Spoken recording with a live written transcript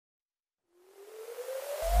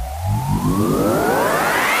Welcome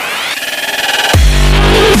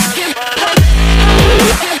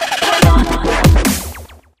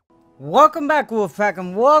back, Wolfpack,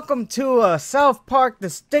 and welcome to a South Park The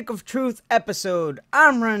Stick of Truth episode.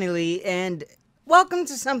 I'm Ronnie Lee, and welcome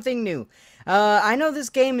to something new. I know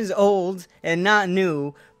this game is old and not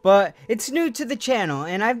new, but it's new to the channel,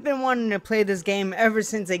 and I've been wanting to play this game ever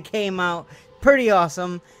since it came out. Pretty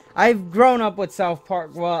awesome. I've grown up with South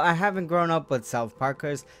Park. Well, I haven't grown up with South Park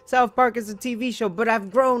because South Park is a TV show, but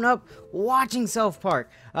I've grown up watching South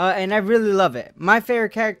Park, and I really love it. My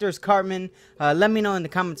favorite character is Cartman. Let me know in the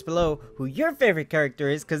comments below who your favorite character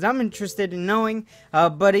is, because I'm interested in knowing.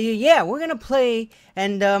 Yeah, we're going to play,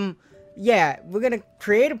 and yeah, we're going to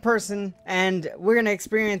create a person, and we're going to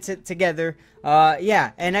experience it together.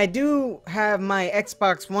 Yeah, and I do have my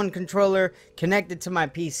Xbox One controller connected to my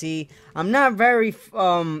PC. I'm not very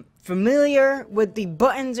familiar with the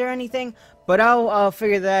buttons or anything, but I'll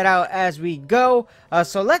figure that out as we go.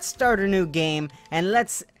 So let's start a new game, and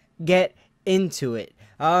let's get into it.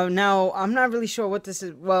 Now, I'm not really sure what this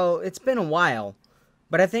is. Well, it's been a while,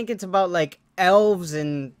 but I think it's about, like, elves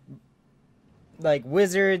and, like,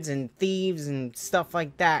 wizards and thieves and stuff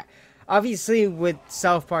like that. Obviously, with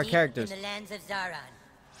South Park characters. In the lands of Zaron,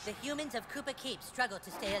 the humans of Koopa Keep struggle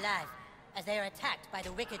to stay alive as they are attacked by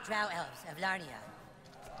the wicked drow elves of Larnia.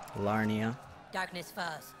 Larnia. Darkness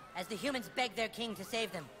falls as the humans beg their king to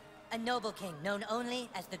save them, a noble king known only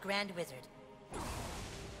as the Grand Wizard.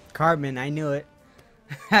 Cartman, I knew it.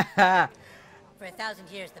 For 1,000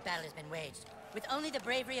 years, the battle has been waged, with only the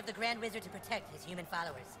bravery of the Grand Wizard to protect his human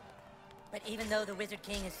followers. But even though the Wizard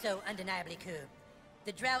King is so undeniably cool,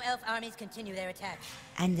 the drow elf armies continue their attacks.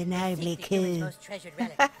 Undeniably the cool. human's most treasured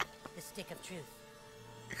relic, the Stick of Truth.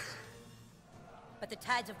 But the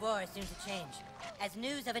tides of war are soon to change, as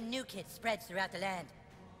news of a new kid spreads throughout the land.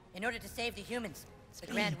 In order to save the humans, the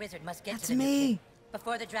Grand Wizard must get to the new kid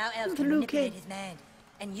before the drow elves can manipulate his mind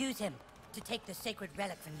and use him to take the sacred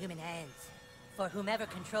relic from human hands. For whomever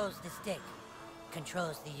controls the stick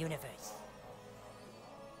controls the universe.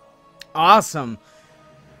 Awesome.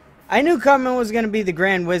 I knew Cartman was gonna be the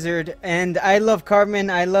Grand Wizard, and I love Cartman.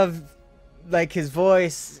 I love, like, his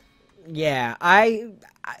voice. Yeah, I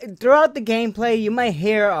throughout the gameplay, you might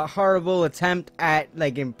hear a horrible attempt at,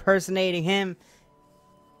 like, impersonating him.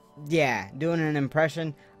 Yeah, doing an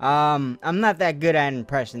impression. I'm not that good at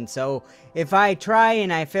impressions, so if I try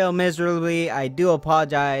and I fail miserably, I do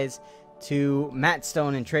apologize to Matt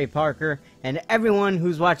Stone and Trey Parker and everyone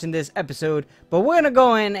who's watching this episode. But we're gonna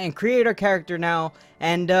go in and create our character now,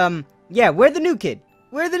 and yeah, we're the new kid.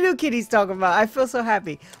 We're the new kid he's talking about. I feel so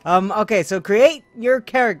happy. Okay, so create your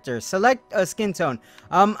character. Select a skin tone.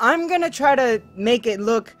 I'm gonna try to make it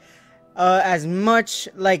look as much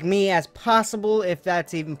like me as possible, if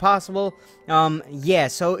that's even possible. Yeah,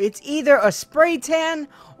 so it's either a spray tan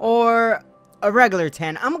or a regular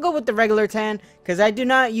tan. I'm gonna go with the regular tan because I do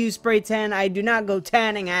not use spray tan. I do not go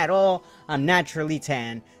tanning at all. I'm naturally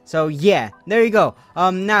tan. So yeah, there you go.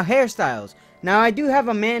 Now hairstyles. Now I do have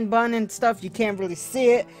a man bun and stuff. You can't really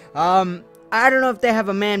see it. I don't know if they have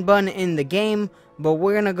a man bun in the game, but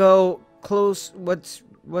we're gonna go close. What's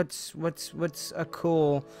a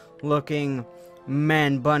cool looking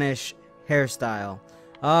man bunish hairstyle?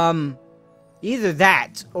 Either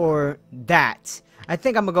that or that. I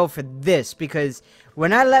think I'm gonna go for this because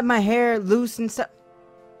when I let my hair loose and stuff.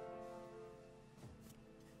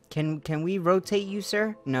 Can we rotate you,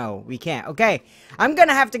 sir? No, we can't. Okay, I'm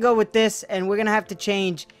gonna have to go with this, and we're gonna have to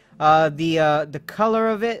change the color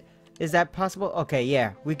of it. Is that possible? Okay,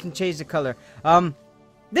 yeah, we can change the color.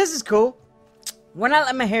 This is cool. When I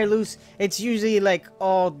let my hair loose, it's usually like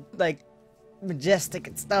all like majestic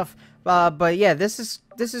and stuff. But yeah, this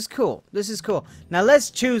is cool. This is cool. Now let's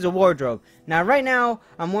choose a wardrobe. Now right now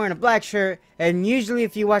I'm wearing a black shirt, and usually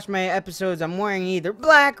if you watch my episodes, I'm wearing either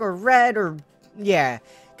black or red or yeah,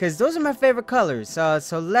 because those are my favorite colors. So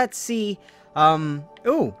let's see.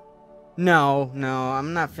 Ooh, no,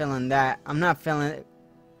 I'm not feeling that. I'm not feeling it.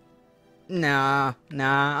 Nah,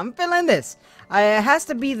 I'm feeling this. It has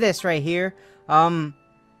to be this right here.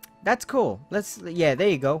 That's cool. Yeah, there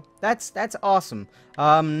you go. That's awesome.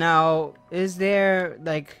 Now, is there,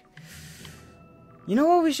 like, you know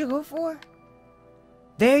what we should go for?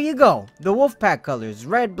 There you go. The Wolfpack colors.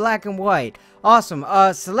 Red, black, and white. Awesome.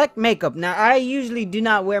 Select makeup. Now, I usually do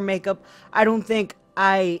not wear makeup. I don't think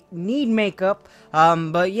I need makeup.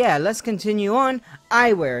 But yeah, let's continue on.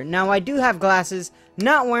 Eyewear. Now, I do have glasses.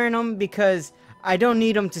 Not wearing them because I don't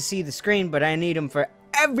need them to see the screen, but I need them for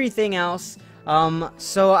everything else.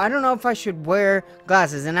 So I don't know if I should wear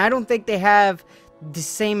glasses, and I don't think they have the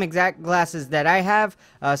same exact glasses that I have,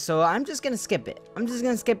 so I'm just gonna skip it. I'm just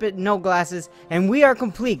gonna skip it, no glasses, and we are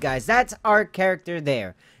complete, guys. That's our character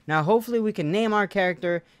there. Now, hopefully we can name our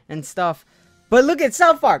character and stuff. But look at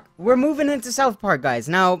South Park. We're moving into South Park, guys.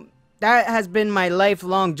 Now, that has been my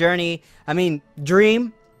lifelong journey. I mean,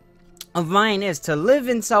 dream of mine is to live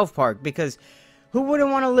in South Park, because who wouldn't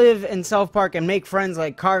want to live in South Park and make friends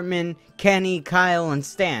like Cartman, Kenny, Kyle, and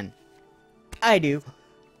Stan? I do.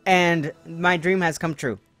 And my dream has come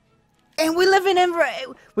true. And we live in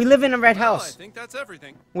a red house. I think that's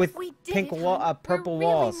everything. With purple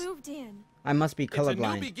walls. Really moved in. I must be colorblind. It's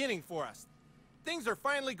a new beginning for us. Things are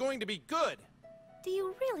finally going to be good. Do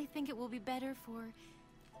you really think it will be better for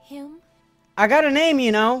him? I got a name,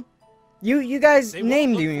 you know. You guys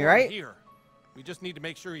named me, right? Here. We just need to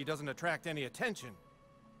make sure he doesn't attract any attention.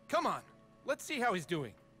 Come on, let's see how he's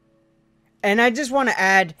doing. And I just want to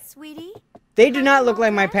add, Sweetie, they do not look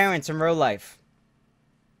like my parents in real life.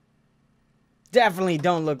 Definitely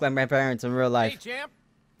don't look like my parents in real life. Hey, champ,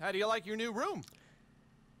 how do you like your new room?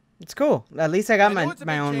 It's cool. At least I got my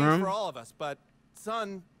own change room. For all of us, but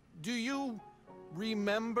son, do you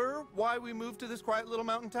remember why we moved to this quiet little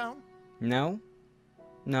mountain town? No,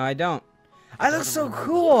 I don't. I look so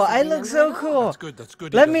cool. I look so cool. That's good. That's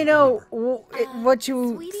good. Let me know what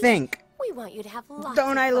you sweetie, think. we want you to have lots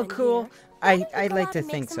Don't of I look fun cool? here. I Go like out to and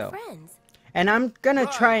make think some so. friends. And I'm gonna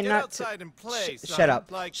try Get not to. outside and play, son. Shut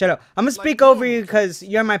up. Like, Shut up. I'm gonna speak over you because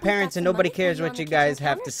you're my parents and nobody cares what you guys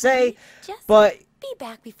have to say. But Be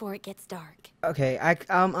back before it gets dark. okay,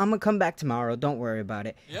 I'm gonna come back tomorrow. Don't worry about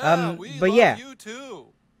it. Yeah, we but love yeah. you too.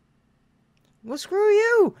 Well, screw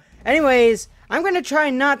you. Anyways, I'm going to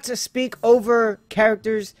try not to speak over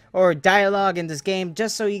characters or dialogue in this game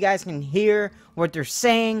just so you guys can hear what they're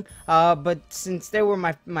saying. But since they were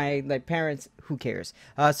my like parents, who cares?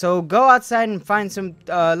 So go outside and find some...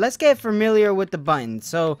 let's get familiar with the buttons.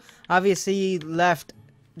 So obviously left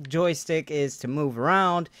joystick is to move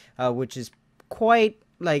around, which is quite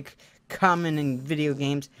like common in video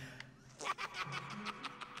games.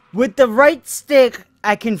 With the right stick,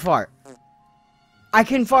 I can fart. I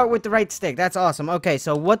can fart with the right stick. That's awesome. Okay,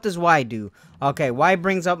 so what does Y do? Okay, Y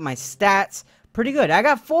brings up my stats. Pretty good. I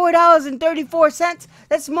got $4.34.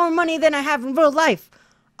 That's more money than I have in real life.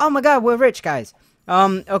 Oh my god, we're rich, guys.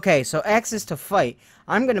 Okay, so X is to fight.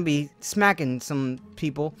 I'm gonna be smacking some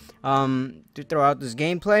people to throw out this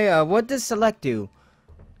gameplay. What does select do?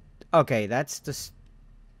 Okay, that's the...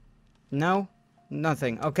 No?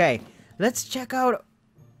 Nothing. Okay, let's check out...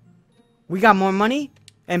 We got more money?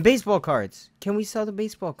 And baseball cards. Can we sell the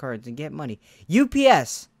baseball cards and get money?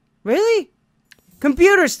 UPS. Really?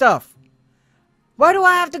 Computer stuff. Why do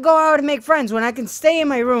I have to go out and make friends when I can stay in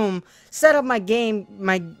my room, set up my game,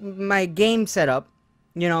 my game setup,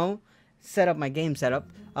 you know? Set up my game setup.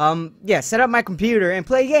 Yeah, set up my computer and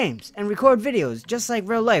play games and record videos just like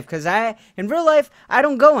real life. Because in real life, I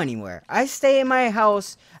don't go anywhere. I stay in my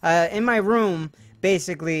house, in my room,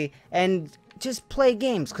 basically, and just play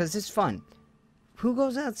games because it's fun. Who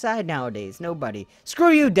goes outside nowadays? Nobody.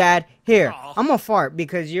 Screw you, Dad. Here, I'm gonna fart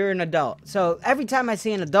because you're an adult. So every time I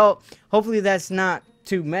see an adult, hopefully that's not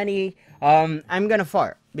too many, I'm gonna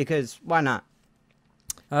fart because why not?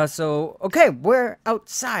 So okay, we're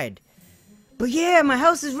outside. But yeah, my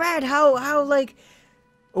house is rad. How like?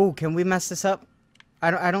 Oh, can we mess this up?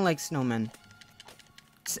 I don't like snowmen.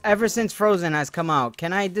 Ever since Frozen has come out,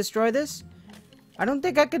 can I destroy this? I don't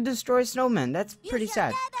think I could destroy snowmen. That's pretty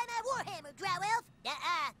sad.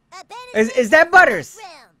 Is that Butters?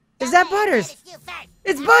 Is that Butters?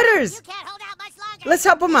 It's Butters! Let's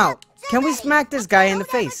help him out. Can we smack this guy in the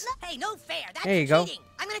face? Hey, no fair. That's There you go. cheating.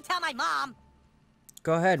 I'm gonna tell my mom.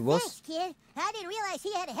 Go ahead, Wolf. Thanks, kid. I didn't realize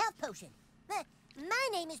he had a health potion. My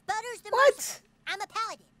name is Butters the What? Merciful. I'm a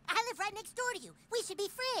paladin. I live right next door to you. We should be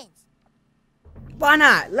friends. Why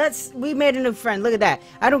not? We made a new friend. Look at that.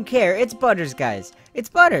 I don't care. It's Butters, guys. It's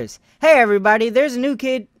Butters. Hey, everybody. There's a new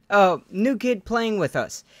kid playing with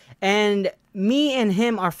us. And me and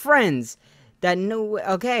him are friends.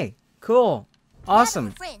 Okay, cool. Awesome. Now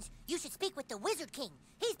that we're friends, you should speak with the Wizard King.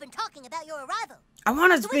 He's been talking about your arrival. I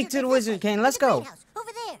want to speak to the Wizard King. Let's go.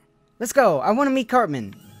 Over there. Let's go. I want to meet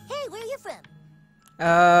Cartman. Hey, where are you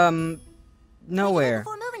from? Nowhere.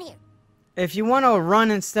 Before moving here. If you want to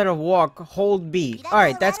run instead of walk, hold B.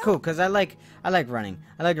 Alright, that's cool, because I like running.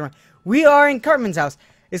 I like to run. We are in Cartman's house.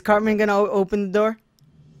 Is Cartman going to open the door?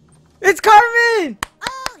 It's Cartman!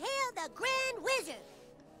 All hail the Grand Wizard.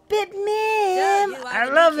 Bitman! I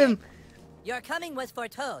love him. Your coming was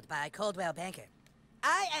foretold by Coldwell Banker.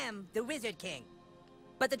 I am the Wizard King.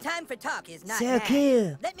 But the time for talk is not So now.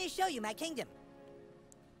 cool. Let me show you my kingdom.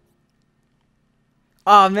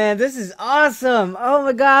 Oh man, this is awesome. Oh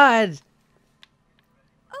my god.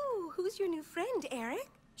 Oh, who's your new friend, Eric?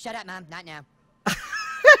 Shut up, Mom. Not now.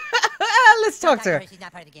 Let's talk to her. She's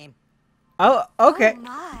not part of the game. Oh, okay. Oh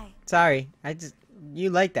my. Sorry. You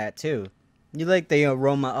like that too. You like the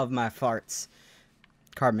aroma of my farts.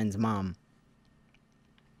 Cartman's mom.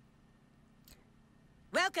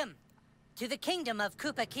 Welcome to the kingdom of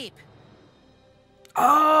Koopa Keep.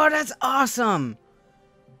 Oh, that's awesome.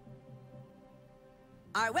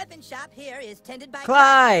 Our weapon shop here is tended by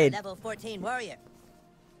Clyde. level 14 warrior.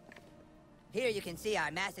 Here you can see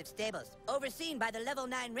our massive stables, overseen by the level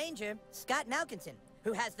 9 ranger, Scott Malkinson,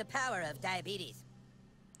 who has the power of diabetes.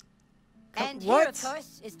 And here, of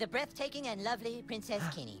course, is the breathtaking and lovely Princess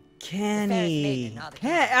Kenny. Kenny.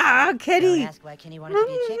 Kenny. Kenny. Don't ask why Kenny wanted to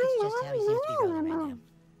be a chick, it's just how he seems to be rolling right now.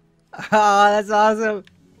 Oh, that's awesome.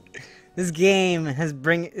 This game is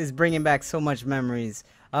bringing back so much memories.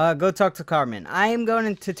 Go talk to Cartman. I am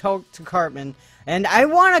going to talk to Cartman, and I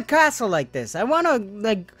want a castle like this. I want to,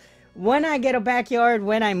 like, when I get a backyard,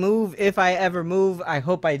 when I move, if I ever move, I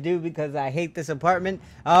hope I do because I hate this apartment.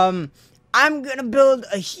 I'm gonna build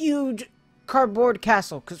a huge cardboard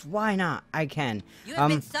castle, because why not? I can. You have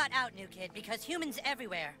been sought out, new kid, because humans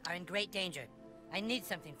everywhere are in great danger. I need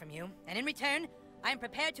something from you, and in return, I am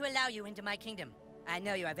prepared to allow you into my kingdom. I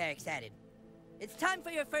know you are very excited. It's time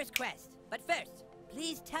for your first quest, but first,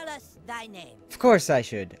 please tell us thy name. Of course I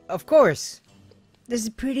should. Of course. This is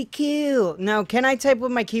pretty cute. Now, can I type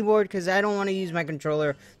with my keyboard? Because I don't want to use my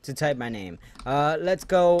controller to type my name. Let's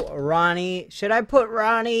go Ronnie. Should I put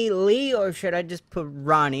Ronnie Lee or should I just put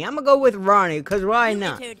Ronnie? I'm going to go with Ronnie because why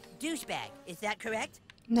not? You entered Douchebag, is that correct?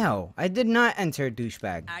 No, I did not enter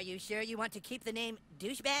Douchebag. Are you sure you want to keep the name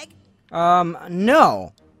Douchebag?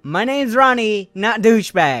 No. My name's Ronnie, not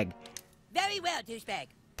Douchebag. Very well, Douchebag.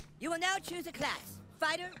 You will now choose a class.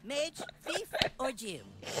 Fighter, mage, thief, or Jew.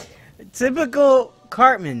 Typical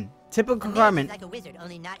Cartman. Typical Cartman. Like a wizard,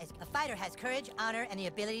 only not as a fighter has courage, honor, and the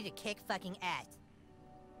ability to kick fucking ass.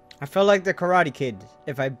 I feel like the Karate Kid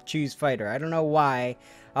if I choose fighter. I don't know why.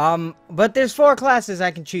 But there's 4 classes I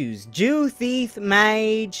can choose: Jew, thief,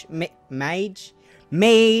 mage,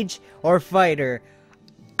 or fighter.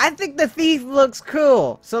 I think the thief looks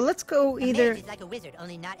cool, so let's go either. Mage is like a wizard,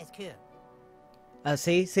 only not as cool.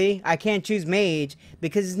 See? I can't choose mage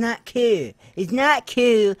because it's not cool. It's not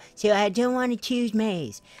cool, so I don't want to choose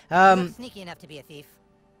mage. You look sneaky enough to be a thief.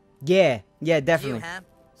 Yeah, definitely. You, huh?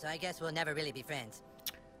 So I guess we'll never really be friends.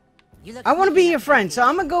 I want to be your friend, so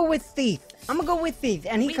I'm gonna go with thief.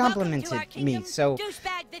 And he complimented me, so.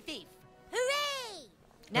 Douchebag the Thief. Hooray!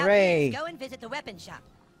 Now Hooray. please go and visit the weapon shop.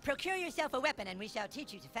 Procure yourself a weapon, and we shall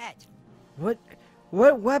teach you to fight.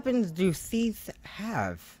 What weapons do thieves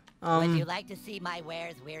have? Would you like to see my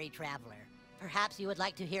wares, weary traveler? Perhaps you would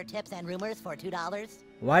like to hear tips and rumors for $2?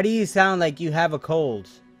 Why do you sound like you have a cold?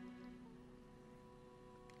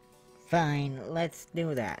 Fine, let's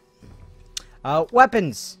do that.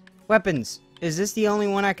 Weapons. Is this the only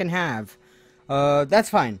one I can have? That's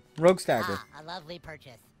fine. Rogue Stagger. Ah, a lovely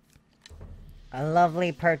purchase. A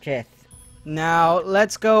lovely purchase. Now,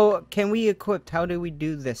 let's go. Can we equip? How do we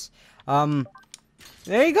do this? There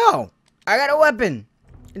you go. I got a weapon.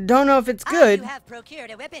 Don't know if it's good. You have procured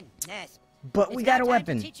a weapon. Yes. But we got a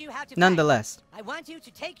weapon. Nonetheless. I want you to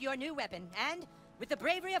take your new weapon and, with the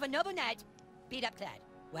bravery of a noble knight, beat up Clyde.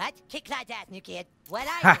 What? Kick Clyde's ass, new kid. What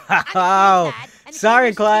are you? Oh,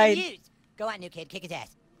 sorry, Clyde. Go on, new kid. Kick his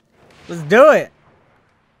ass. Let's do it.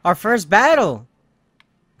 Our first battle.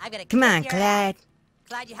 Come on, Clyde.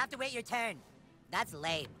 Clyde, you have to wait your turn. That's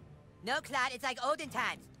lame. No, Clyde, it's like olden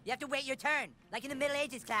times. You have to wait your turn. Like in the Middle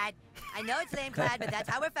Ages, Clyde. I know it's lame, Clyde, but that's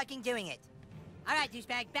how we're fucking doing it. Alright,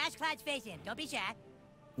 douchebag, bash Clyde's face in. Don't be shy.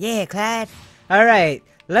 Yeah, Clyde. Alright,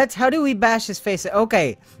 how do we bash his face?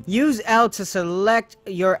 Okay, use L to select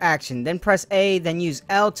your action. Then press A, then use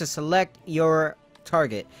L to select your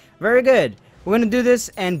target. Very good. We're gonna do this,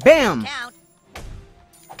 and BAM! Count.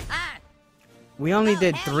 Ah. We only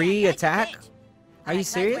did hell 3 yeah, attack? nice bitch. Are you Clyde's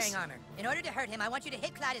serious? wearing armor. In order to hurt him, I want you to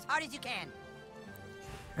hit Clyde as hard as you can.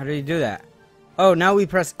 How do you do that? Oh, now we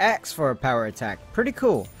press X for a power attack. Pretty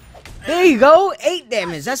cool. There you go! 8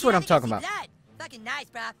 damage, that's what I'm talking about. Fucking nice,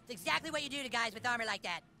 brah. It's exactly what you do to guys with armor like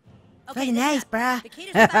that. Fucking nice, brah. The key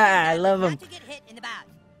to surviving I is love him. not to get hit in the balls.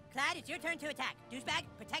 Clyde, it's your turn to attack. Douchebag,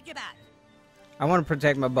 protect your balls. I want to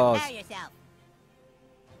protect my balls. Prepare yourself.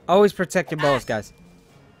 Always protect your balls, guys.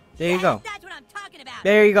 There you go. That's what I'm talking about.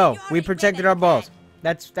 There you go. You're We already protected way our better balls.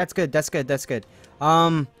 than That's good. That's good. All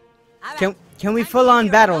right. Can we Time to full use on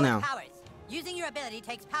your battle heroic now? powers. Using your ability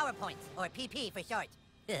takes power points, or PP for short.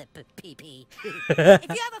 PP. If you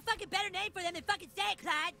have a fucking better name for them, then fucking say it,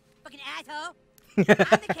 Clyde. Fucking asshole. I'm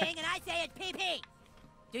the king, and I say it's PP.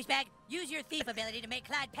 Douchebag, use your thief ability to make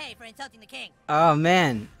Clyde pay for insulting the king. Oh,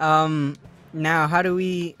 man. Now, how do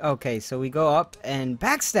we... Okay, so we go up and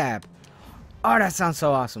backstab. Oh, that sounds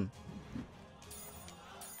so awesome.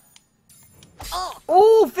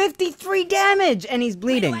 Oh, 53 damage! And he's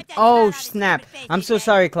bleeding. Oh, snap. I'm so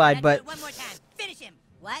sorry, Clyde, but... One more time. Finish him.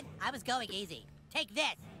 What? I was going easy. Take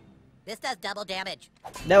this. This does double damage.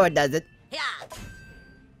 No, it doesn't. Yeah.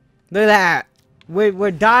 Look at that.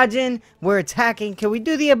 We're dodging. We're attacking. Can we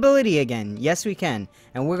do the ability again? Yes, we can.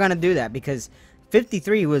 And we're going to do that because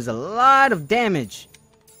 53 was a lot of damage.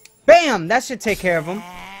 Bam! That should take care of him.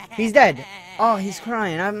 He's dead. Oh, he's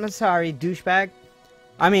crying. I'm sorry, douchebag.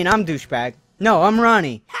 I mean, I'm douchebag. No, I'm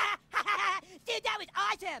Ronnie. Dude, that was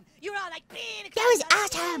awesome. You were all like, beam. That was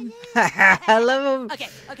awesome. I love him.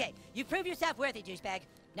 Okay. You prove yourself worthy, douchebag.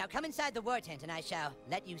 Now come inside the war tent and I shall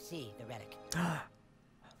let you see the relic.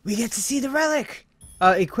 We get to see the relic.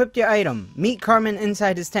 Equip your item. Meet Cartman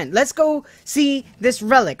inside his tent. Let's go see this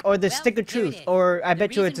relic or the stick of truth. Or I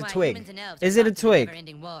bet you it's a twig. Is it a twig?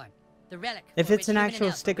 If it's an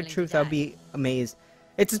actual stick of truth, I'll be amazed.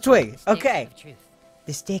 It's a twig. Okay.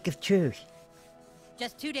 The stick of truth.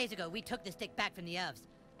 Just 2 days ago, we took the stick back from the elves.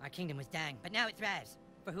 Our kingdom was dying, but now it thrives.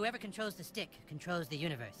 For whoever controls the stick controls the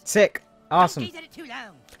universe. Sick. Awesome. Don't gaze at it too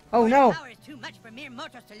long. Oh no. Power is too much for mere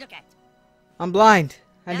mortals to look at. I'm blind.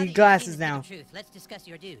 I Now that need you've glasses seen the now. stick of truth, let's discuss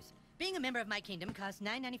your dues. Being a member of my kingdom costs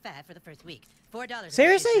 $9.95 for the first week. $4.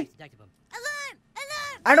 Seriously? Alarm! Alarm!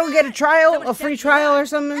 I don't get a trial, Someone a free set trial or me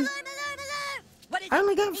something. Alarm! Alarm! Alarm! What is I it?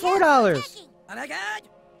 only got The $4. elves are attacking. Oh my god!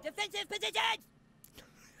 Defensive positions!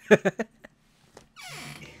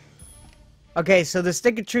 Okay, so the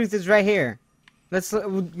stick of truth is right here.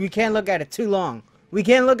 We can't look at it too long. We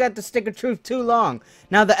can't look at the stick of truth too long.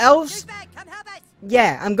 Now the elves. Douchebag, come help us!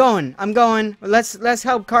 Yeah, I'm going. Let's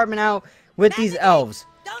help Cartman out with these elves.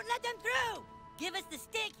 Don't let them through! Give us the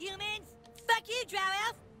stick, humans! Fuck you, drow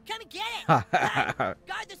elf! Come and get it!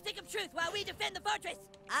 Guard the stick of truth while we defend the fortress!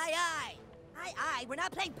 Aye, aye! Aye, aye! We're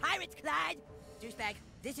not playing pirates, Clyde! Douchebag,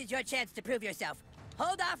 this is your chance to prove yourself.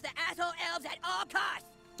 Hold off the asshole elves at all costs!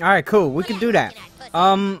 Alright, cool. We can do that.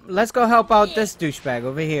 Let's go help out this douchebag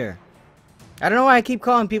over here. I don't know why I keep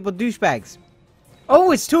calling people douchebags.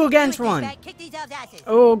 Oh, it's 2 against 1. Kick these elves' asses.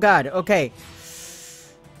 Oh, God. Okay.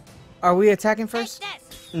 Are we attacking Take first?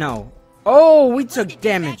 this. No. Oh, we Wounded, took douchebag.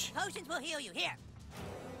 damage. Potions will heal you. Here.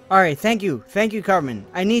 Alright, thank you. Thank you, Cartman.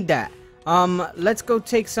 I need that. Let's go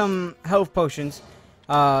take some health potions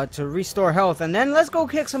to restore health, and then let's go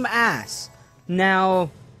kick some ass. Now...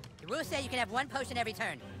 The rules say you can have 1 potion every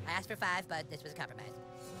turn. I asked for 5, but this was a compromise.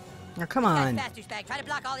 Now, come This guy's on. fast, douchebag. Try to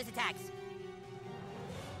block all his attacks.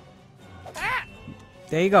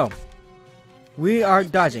 There you go. We are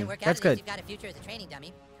This dodging. doesn't work out That's unless good. You've got a future as a training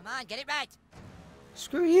dummy. Come on, get it right.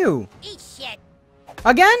 Screw you. Eat shit.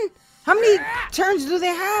 Again? How many turns do they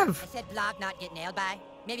have? I said block, not get nailed by.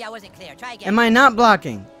 Maybe I wasn't clear. Try again. Am I not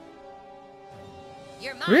blocking?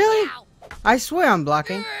 You're mine Really? now. I swear I'm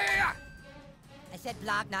blocking. I said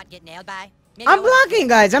block, not get nailed by. Maybe I'm I wasn't blocking, clear.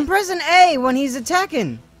 guys. I'm pressing A when he's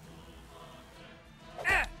attacking.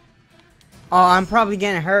 Oh, I'm probably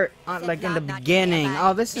getting hurt I said like in the block, not get nailed beginning. by.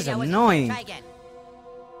 Oh, this is Maybe I wasn't annoying. clear. Try again.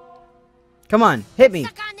 Come on, hit me.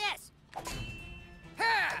 Suck on this.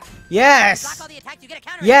 Block Yes. all the attacks, you get a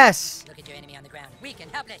counter. Yes. Look at your enemy on the ground, weak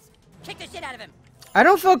and helpless. Kick the shit out of him. I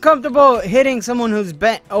don't feel comfortable hitting someone who's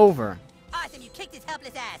bent over. Awesome, you kicked his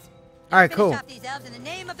helpless ass. All right, Finish cool. off these elves in the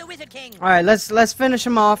name of the Wizard King. All right, let's finish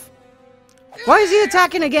him off. Why is he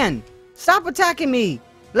attacking again? Stop attacking me.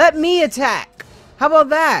 Let me attack. How about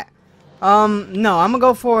that? No, I'm gonna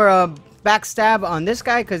go for a backstab on this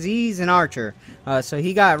guy because he's an archer. So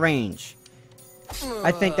he got range.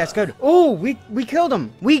 I think that's good. Oh, we killed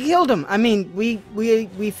him. We killed him. I mean,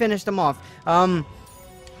 we finished him off.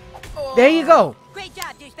 There you go. Great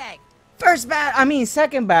job, douchebag.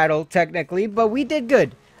 Second battle technically, but we did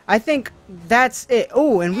good. I think that's it.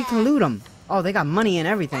 Oh, and we can loot them. Oh, they got money and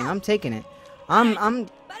everything. I'm taking it. I'm Butters,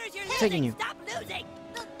 you're taking losing. you. Stop losing.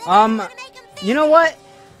 You know what?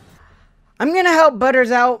 I'm gonna help Butters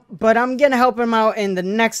out, but I'm gonna help him out in the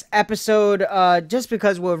next episode, just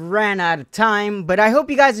because we ran out of time. But I hope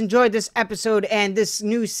you guys enjoyed this episode and this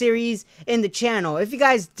new series in the channel. If you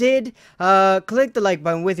guys did, click the like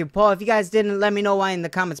button with your paw. If you guys didn't, let me know why in the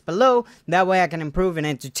comments below. That way I can improve and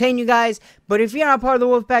entertain you guys. But if you're not part of the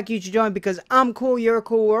Wolfpack, you should join because I'm cool, you're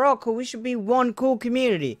cool, we're all cool. We should be one cool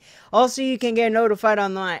community. Also, you can get notified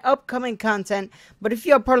on my upcoming content. But if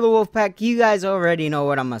you're part of the Wolfpack, you guys already know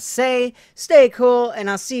what I'm gonna say. Stay cool, and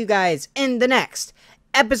I'll see you guys in the next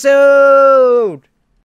episode.